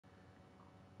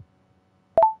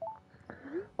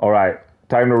All right,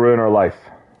 time to ruin her life.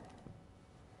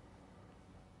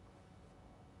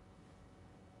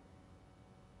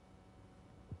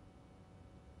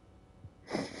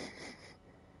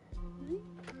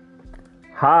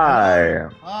 Hi.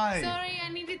 Hi. Sorry, I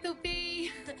needed to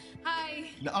pee. Hi.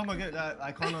 No, oh my god,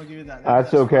 I can't argue with that.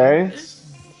 That's fine. okay. That's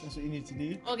what you need to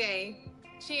do. Okay.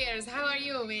 Cheers. How are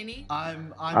you, Vinny?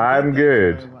 I'm good.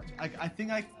 good. Thank you very much. I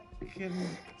think I can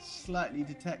slightly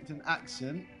detect an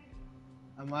accent.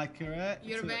 Am I correct?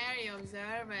 You're very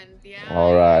observant. Yeah.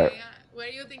 All right. Yeah. Where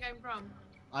do you think I'm from?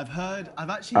 I've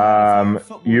actually heard a few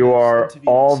footballers You are interviewed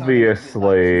that sounded a bit obviously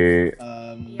like you.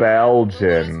 Footballers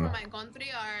Belgian. from my country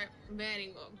are very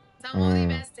good. Some of the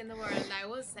best in the world, I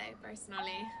will say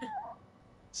personally.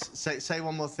 Say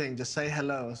one more thing. Just say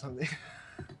hello or something.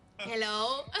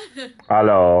 Hello.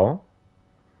 Hello.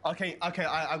 Okay,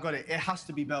 I've got it. It has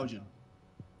to be Belgian.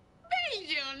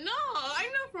 Belgium? No,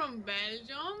 I'm not from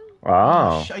Belgium.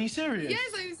 Oh. Are you serious?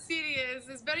 Yes, I'm serious.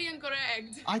 It's very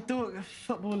incorrect. I thought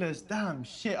footballers. Damn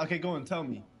shit. Okay, go on. Tell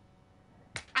me.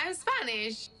 I'm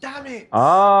Spanish. Damn it.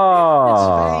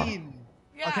 Oh. Spain.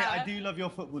 Yeah. Okay, I do love your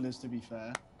footballers, to be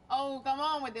fair. Oh, come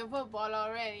on with the football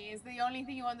already. It's the only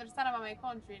thing you understand about my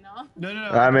country, no? No.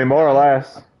 I mean, more or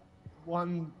less.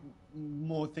 One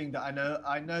more thing that I know.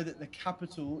 I know that the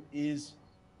capital is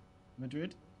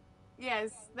Madrid.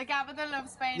 Yes, the capital of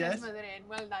Spain Yes. is Madrid.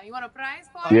 Well done. You want a prize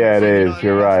for Yeah, it so is.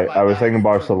 You're right. I was thinking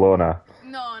Barcelona,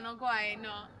 No, not quite,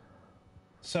 no.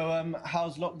 So,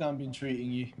 how's lockdown been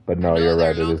treating you? but no, you're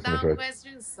right. It is Lockdown Madrid.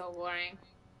 question is so boring.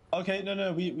 Okay,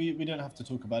 no, we don't have to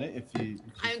talk about it if you.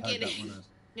 I'm kidding.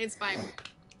 It's fine.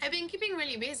 I've been keeping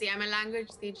really busy. I'm a language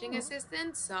teaching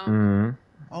assistant, so...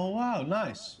 Oh, wow,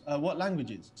 nice. What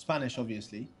languages? Spanish,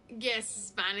 obviously.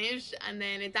 Yes, Spanish, and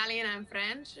then Italian and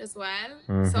French as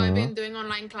well. So I've been doing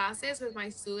online classes with my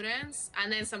students,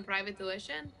 and then some private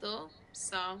tuition too.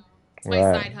 So it's my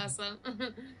side hustle.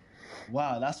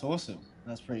 Wow, that's awesome.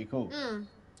 That's pretty cool.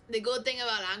 The good thing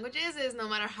about languages is no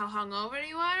matter how hungover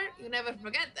you are, you never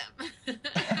forget them.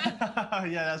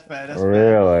 Yeah, that's fair.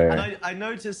 Really? And I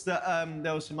noticed that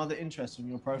there was some other interests in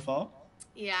your profile.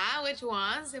 Yeah, which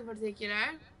ones in particular?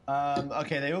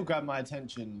 Okay, they all grabbed my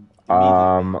attention.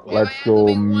 Let's go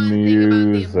The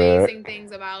music. amazing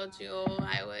things about you,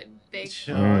 I would pick.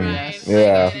 Sure, Right? yes. Yeah.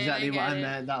 That's exactly what I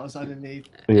meant. That was underneath.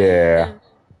 Yeah.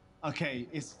 Okay,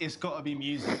 it's got to be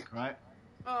music, right?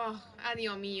 Oh,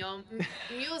 adios mio.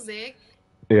 Music.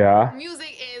 Yeah.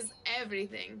 Music is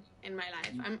everything in my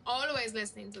life. I'm always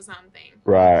listening to something.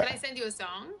 Right. Can I send you a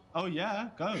song? Oh yeah,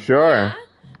 go. Sure. Yeah?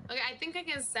 Okay, I think I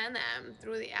can send them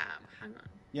through the app. Hang on.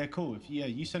 Yeah, cool. If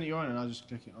you send it your own, and I'll just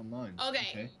click it on mine.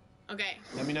 Okay. Okay.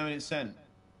 Let me know when it's sent.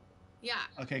 Yeah.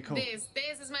 Okay, cool.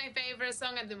 This is my favorite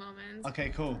song at the moment. Okay,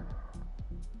 cool.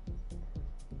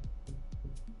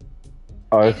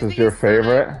 Oh, this is your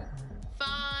favorite?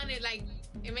 Fun.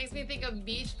 It makes me think of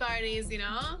beach parties, you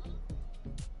know?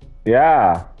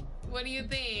 Yeah. What do you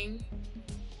think?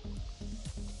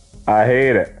 I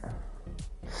hate it.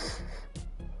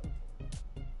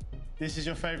 This is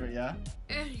your favorite, yeah?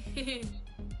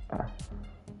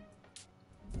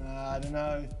 I don't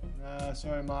know.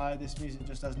 Sorry, Maya. This music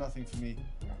just does nothing for me.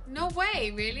 No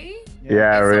way, really?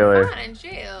 Yeah, It's really. so fun and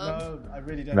chill. No, I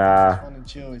really don't Nah. think it's fun and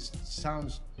chill. It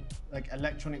sounds like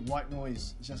electronic white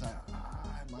noise. It's just like,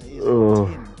 my ears Ugh. are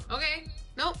tin. Okay.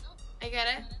 Nope. I get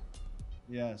it.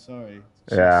 Yeah, sorry.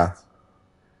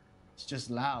 It's just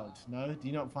loud, no? Do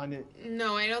you not find it?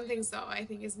 No, I don't think so. I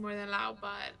think it's more than loud,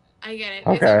 but I get it.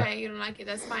 Okay. It's okay. You don't like it.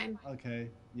 That's fine. Okay,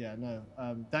 yeah, no.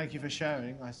 Thank you for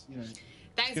sharing. Thanks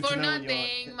good for to know what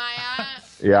nothing, Maya.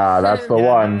 Yeah, that's the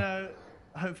Yeah, one. no.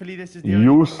 Hopefully this is the only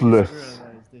thing Useless. you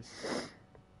realize this.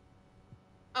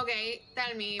 Okay,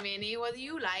 tell me, Vinny, what do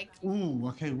you like? Ooh,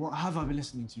 okay, what have I been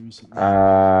listening to recently? If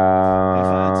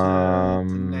I had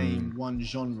to name one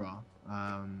genre,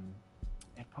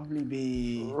 it'd probably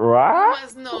be... Right? You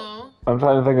must know. I'm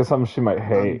trying to think of something she might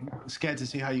hate. I'm scared to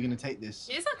see how you're going to take this.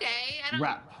 It's okay. I don't...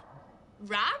 Rap.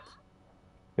 Rap?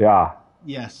 Yeah.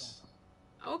 Yes.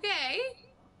 Okay.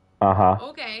 Uh-huh.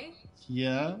 Okay.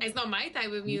 Yeah. It's not my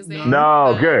type of music.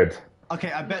 No, but good.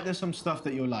 Okay, I bet there's some stuff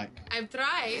that you'll like. I've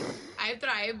tried,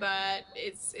 but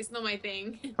it's not my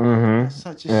thing. Mm-hmm.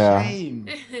 Such a Yeah. shame.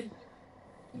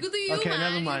 Good to you, Okay, man.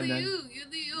 never mind you then. You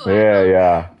do you.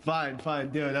 Yeah. Fine,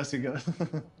 do it. That's a good.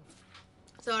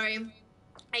 Sorry.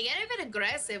 I get a bit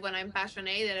aggressive when I'm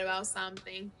passionate about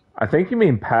something. I think you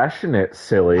mean passionate,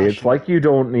 silly. It's like you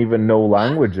don't even know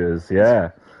languages.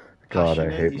 Yeah. God, I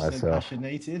hate You said myself.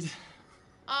 passionated.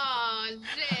 Oh,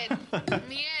 shit.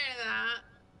 Mierda.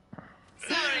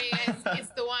 Sorry, it's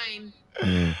the wine.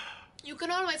 You You can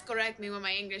always correct me when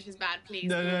my English is bad, please.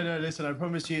 No. Listen, I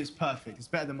promise you, it's perfect. It's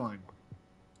better than mine.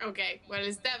 Okay, well,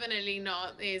 it's definitely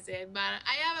not, is it? But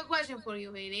I have a question for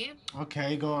you, Vinny.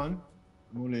 Okay, go on.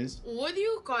 I'm all ears. Would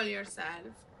you call yourself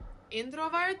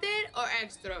introverted or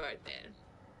extroverted?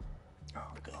 Oh,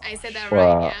 God. I said that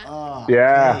right, yeah? Oh,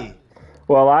 Yeah. okay.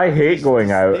 Well, I hate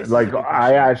going out. this Like,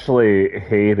 I actually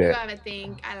hate You it. have a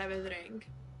think, I'll have a drink.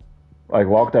 Like,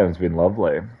 lockdown's been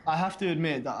lovely. I have to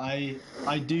admit that I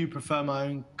do prefer my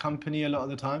own company a lot of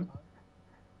the time.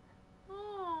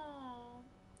 Oh,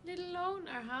 little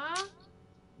loner, huh?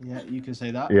 Yeah, you can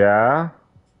say that. Yeah?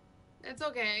 It's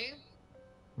okay.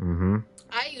 Mm-hmm.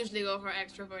 I usually go for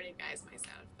extroverted guys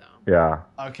myself, though. Yeah.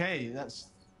 Okay, that's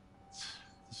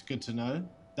good to know.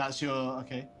 That's your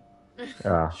okay.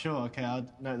 Yeah. Sure. Okay, I'll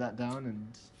note that down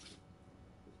and.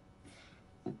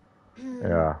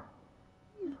 Yeah.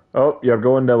 Oh, you're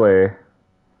going away.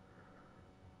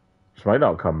 She might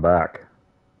not come back.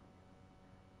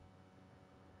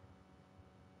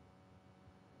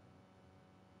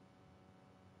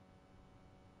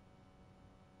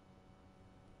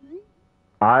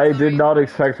 I did not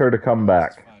expect her to come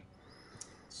back.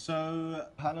 So,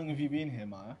 how long have you been here,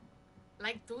 Maya?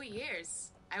 Like 2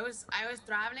 years. I was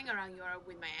traveling around Europe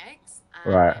with my ex,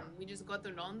 and Right. when we just got to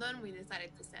London. We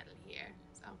decided to settle here.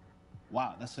 So.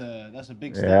 Wow, that's a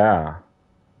big step. Yeah.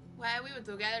 Well, we were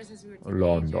together since we were teenagers.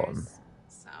 London.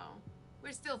 So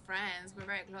we're still friends. We're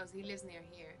very close. He lives near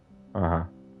here. Uh-huh.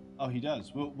 Oh, he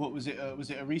does. What was it? Was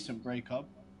it a recent breakup?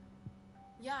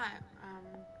 Yeah.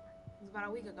 It was about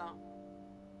a week ago.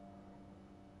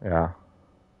 Yeah.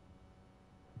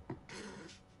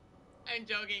 I'm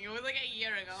joking. It was like a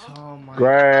year ago. Oh my.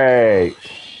 Great.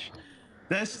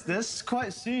 That's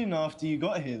quite soon after you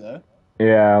got here, though.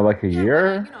 Yeah, like a Yeah,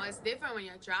 year? but, you know, it's different when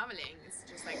you're traveling. It's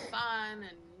just like fun,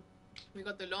 and we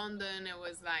got to London. It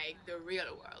was like the real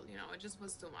world. You know, it just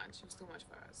was too much. It was too much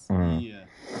for us. Mm.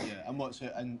 Yeah. And what?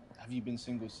 So, and have you been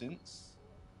single since?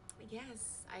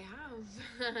 Yes, I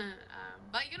have.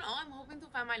 But you know, I'm hoping to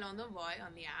find my London boy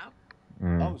on the app.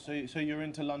 Mm. Oh, so you're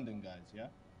into London guys, yeah?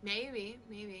 Maybe.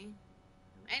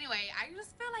 Anyway, I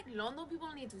just feel like London people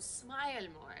need to smile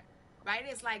more, right?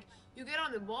 It's like you get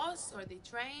on the bus or the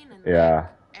train, and Yeah.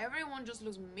 like, everyone just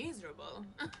looks miserable.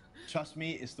 Trust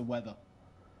me, it's the weather.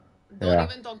 Don't Yeah.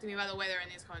 even talk to me about the weather in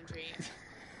this country.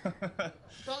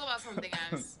 Talk about something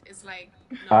else. It's like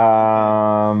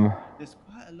no. There's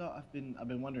quite a lot I've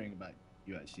been wondering about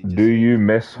you actually. Do you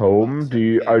miss home? Do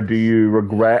you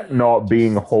regret not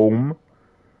being home?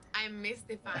 I'm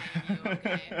mystifying you,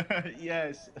 okay?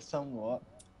 Yes, somewhat.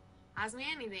 Ask me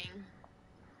anything.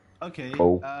 Okay.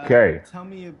 Okay. Tell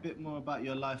me a bit more about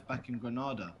your life back in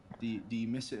Granada. Do you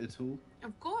miss it at all?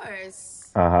 Of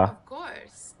course. Uh-huh. Of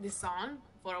course. The sun,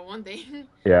 for one thing.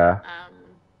 Yeah.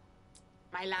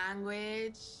 My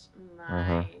language,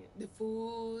 the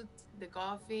food, the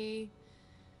coffee.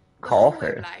 The whole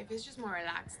way of life. It's just more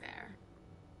relaxed there.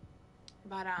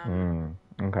 But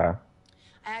Okay.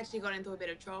 I actually got into a bit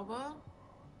of trouble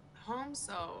home,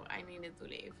 so I needed to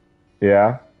leave.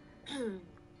 Yeah.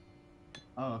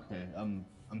 Oh, okay. I'm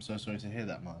so sorry to hear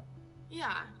that, Ma.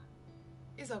 Yeah,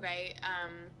 it's okay.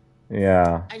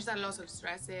 Yeah. I just had lots of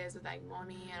stresses with like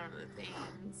money and other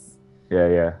things.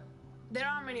 Yeah. There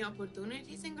aren't many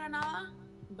opportunities in Granada,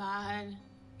 but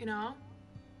you know,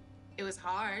 it was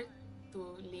hard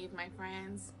to leave my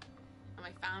friends and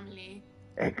my family.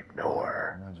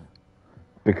 Ignore. Imagine.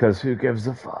 Because who gives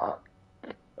a fuck?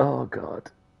 Oh, God.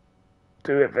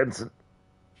 Do it, Vincent.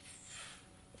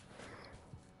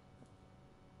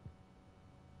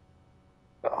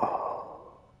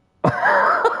 Oh.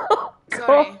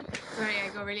 Sorry, I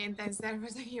got really intense there for a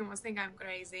second. You must think I'm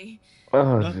crazy.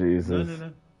 Oh, No, Jesus.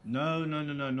 No, not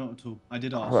at all. I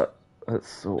did ask. Oh, that's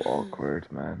so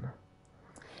awkward, man.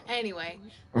 Anyway.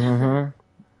 Mm-hmm.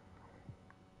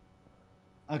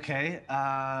 Okay,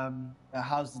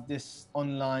 how's this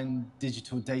online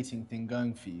digital dating thing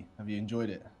going for you? Have you enjoyed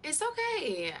it? It's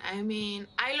okay. I mean,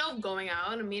 I love going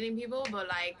out and meeting people, but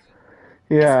like,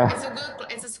 Yeah.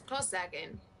 it's a close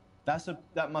second.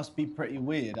 That must be pretty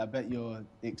weird. I bet you're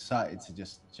excited to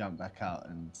just jump back out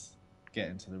and get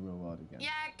into the real world again.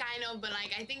 Yeah, kind of, but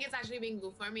like, I think it's actually been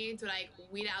good for me to like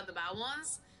weed out the bad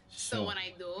ones. Sure. So when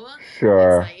I do,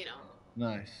 Sure. it's like, you know.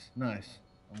 Nice.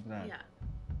 I'm glad. Yeah.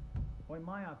 Oi,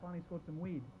 Maya, I finally scored some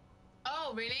weed.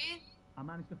 Oh, really? I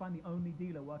managed to find the only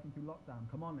dealer working through lockdown.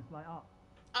 Come on, let's light up.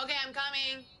 Okay, I'm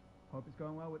coming. Hope it's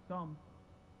going well with Tom.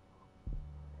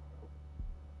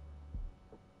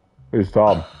 Who's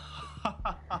Tom?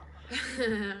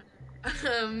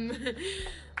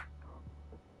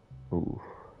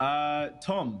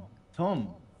 Tom.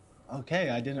 Okay,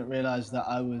 I didn't realize that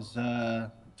I was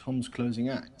Tom's closing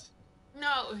act.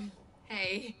 No,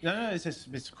 hey. No,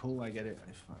 it's cool. I get it.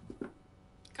 It's fine.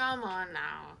 Come on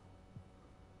now.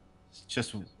 It's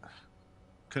just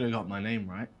could have got my name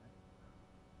right.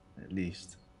 At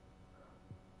least.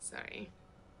 Sorry.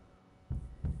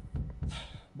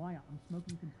 Maya, I'm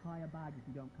smoking this entire bag if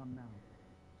you don't come now.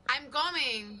 I'm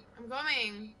coming.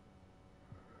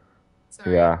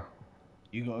 Sorry. Yeah.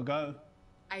 You gotta go.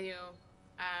 I do.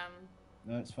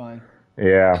 No, it's fine.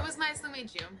 Yeah. It was nice to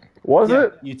meet you. Was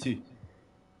it? You too.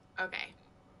 Okay.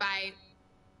 Bye.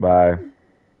 Bye.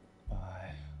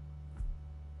 Bye.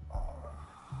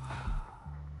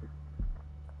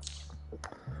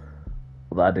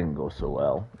 Well, that didn't go so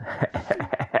well.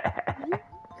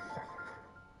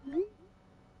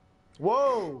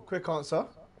 Whoa! Quick answer.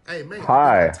 Hey, mate.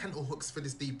 Hi. I got tental hooks for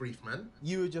this debrief, man.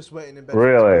 You were just waiting in bed.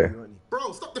 Really? For weren't you?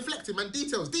 Bro, stop deflecting, man.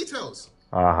 Details.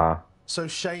 Uh-huh. So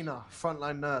Shayna,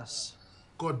 frontline nurse.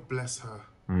 God bless her.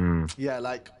 Yeah,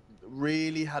 like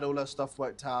really had all her stuff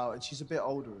worked out, and she's a bit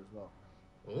older as well.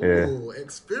 Oh, Yeah.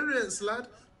 experience, lad.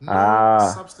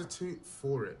 No substitute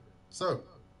for it. So,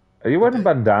 Are you wearing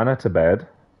bandana to bed?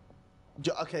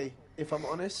 Okay, if I'm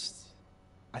honest,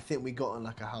 I think we got on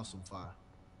like a house on fire.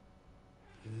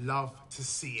 love to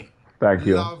see it. Thank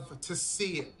you. Love to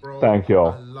see it, bro. Thank you.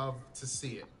 I love to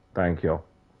see it. Thank you.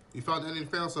 You found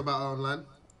anything else about her online?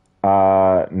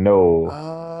 No.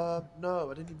 No,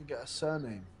 I didn't even get a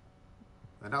surname.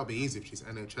 And that would be easy if she's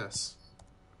NHS.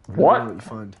 I don't know What? what you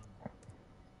find?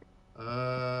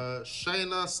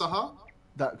 Shayna Sahar?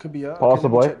 That could be her.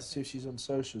 Possibly. Okay, let me check to see if she's on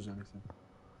socials or anything.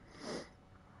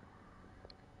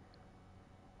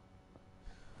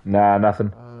 Nah, nothing.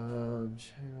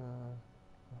 Shayna.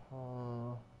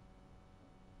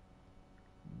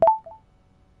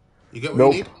 You get what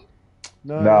Nope. you need?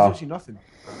 No, No. there's actually nothing.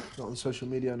 Not on social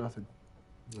media, nothing.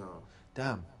 No.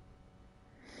 Damn.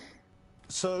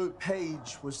 So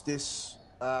Paige was this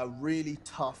really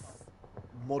tough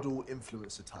model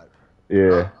influencer type.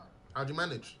 Yeah. How'd you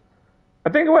manage? I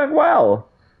think it went well.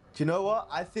 Do you know what?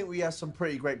 I think we have some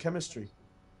pretty great chemistry.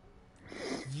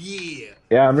 Yeah.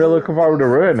 Yeah, I'm really looking forward to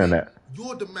ruining it.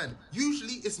 You're the man.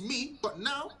 Usually it's me, but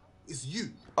now it's you.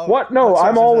 Oh, What? No, that I'm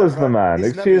sounds always right. the man.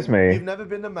 It's Excuse never- me. You've never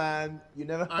been the man. You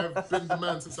never. I've been the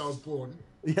man since I was born.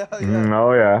 Yeah.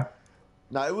 Oh, yeah.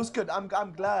 No, it was good. I'm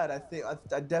glad. I think I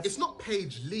definitely. It's not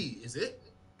Paige Lee, is it?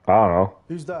 I don't know.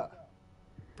 Who's that?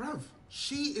 Bruv,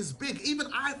 she is big. Even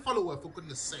I follow her, for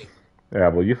goodness sake. Yeah,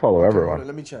 well, you follow Hold on, everyone.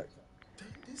 let me check.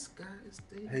 This guy is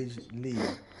David. Paige Lee.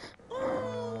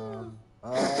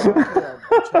 Okay,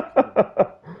 I'll check.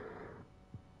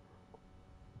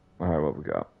 All right, what we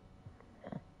got?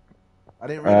 I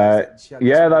didn't realize that she had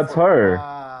yeah, this that's before. her.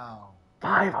 Wow.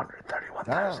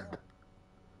 531,000. Damn.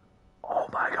 Oh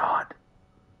my god.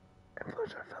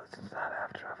 Influencer felt since that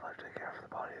after I've left take care for the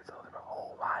body it's all about.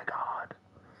 Oh my god.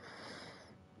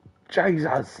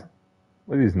 Jesus.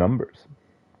 Look at these numbers.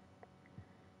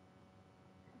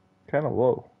 Kind of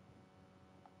low.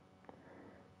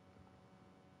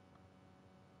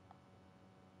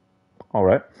 All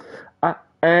right.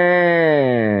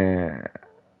 And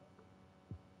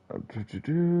 2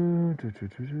 years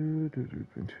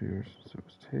since it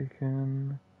was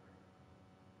taken.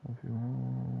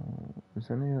 Is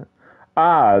any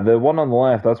the one on the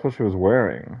left, that's what she was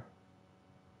wearing.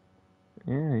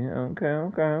 Yeah,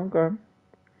 okay.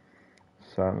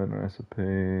 Salmon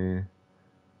recipe.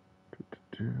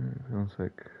 Feels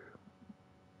like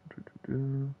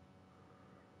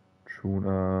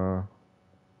tuna.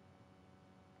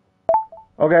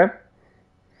 Okay.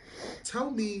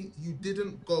 Tell me you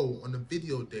didn't go on a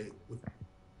video date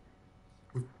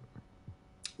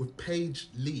with Paige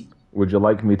Lee. Would you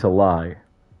like me to lie?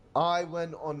 I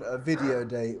went on a video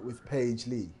date with Paige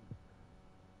Lee.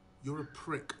 You're a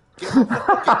prick. Get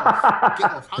off.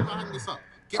 Get off. How do I hang this up?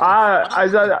 Get off. I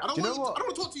don't you want know to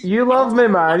what? talk to you. You love me,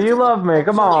 man. You love me.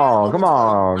 Come on. Come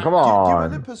on. Come Dua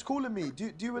on. Lipa's calling me.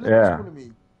 Dua Lipa's Yeah. calling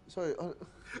me. Sorry.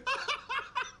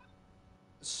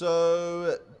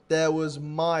 So there was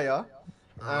Maya,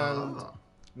 and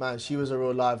man, she was a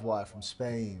real live wire from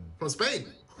Spain. From Spain.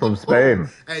 From Spain.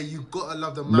 Hey, you gotta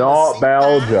love the Not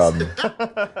Belgium.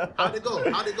 How'd it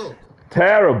go? How'd it go?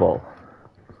 Terrible.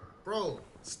 Bro,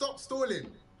 stop stalling.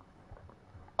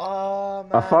 Oh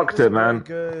man, I fucked it, wasn't man.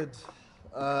 very good.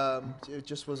 It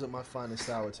just wasn't my finest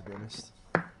hour, to be honest.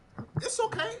 It's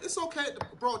okay. It's okay.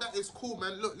 Bro, that is cool,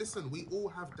 man. Look, listen, we all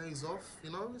have days off,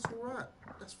 you know? It's all right.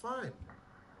 That's fine.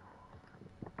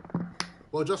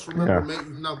 Well, just remember, mate,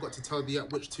 you've now got to tell the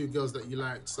app which 2 girls that you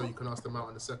liked so you can ask them out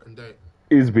on the second date.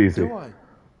 He's busy. Do I?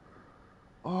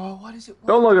 Oh, what is it?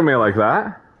 Don't look at me like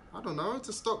that. I don't know,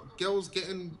 to stop girls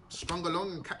getting strung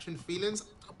along and catching feelings.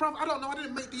 Bro, I don't know. I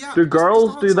didn't make the app. Do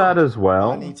girls do that as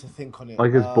well? I need to think on it.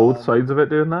 Like, is both sides of it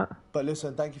doing that? But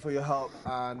listen, thank you for your help,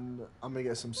 and I'm gonna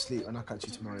get some sleep, and I'll catch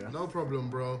you tomorrow. Yeah? No problem,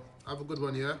 bro. Have a good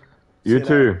one, yeah? You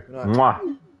too.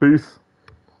 Mwah. Peace.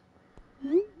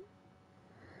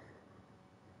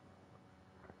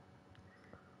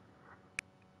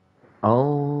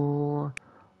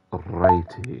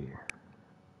 Alrighty.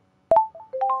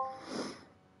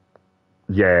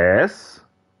 Yes.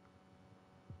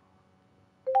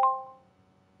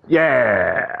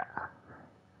 Yeah.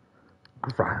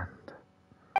 Grand.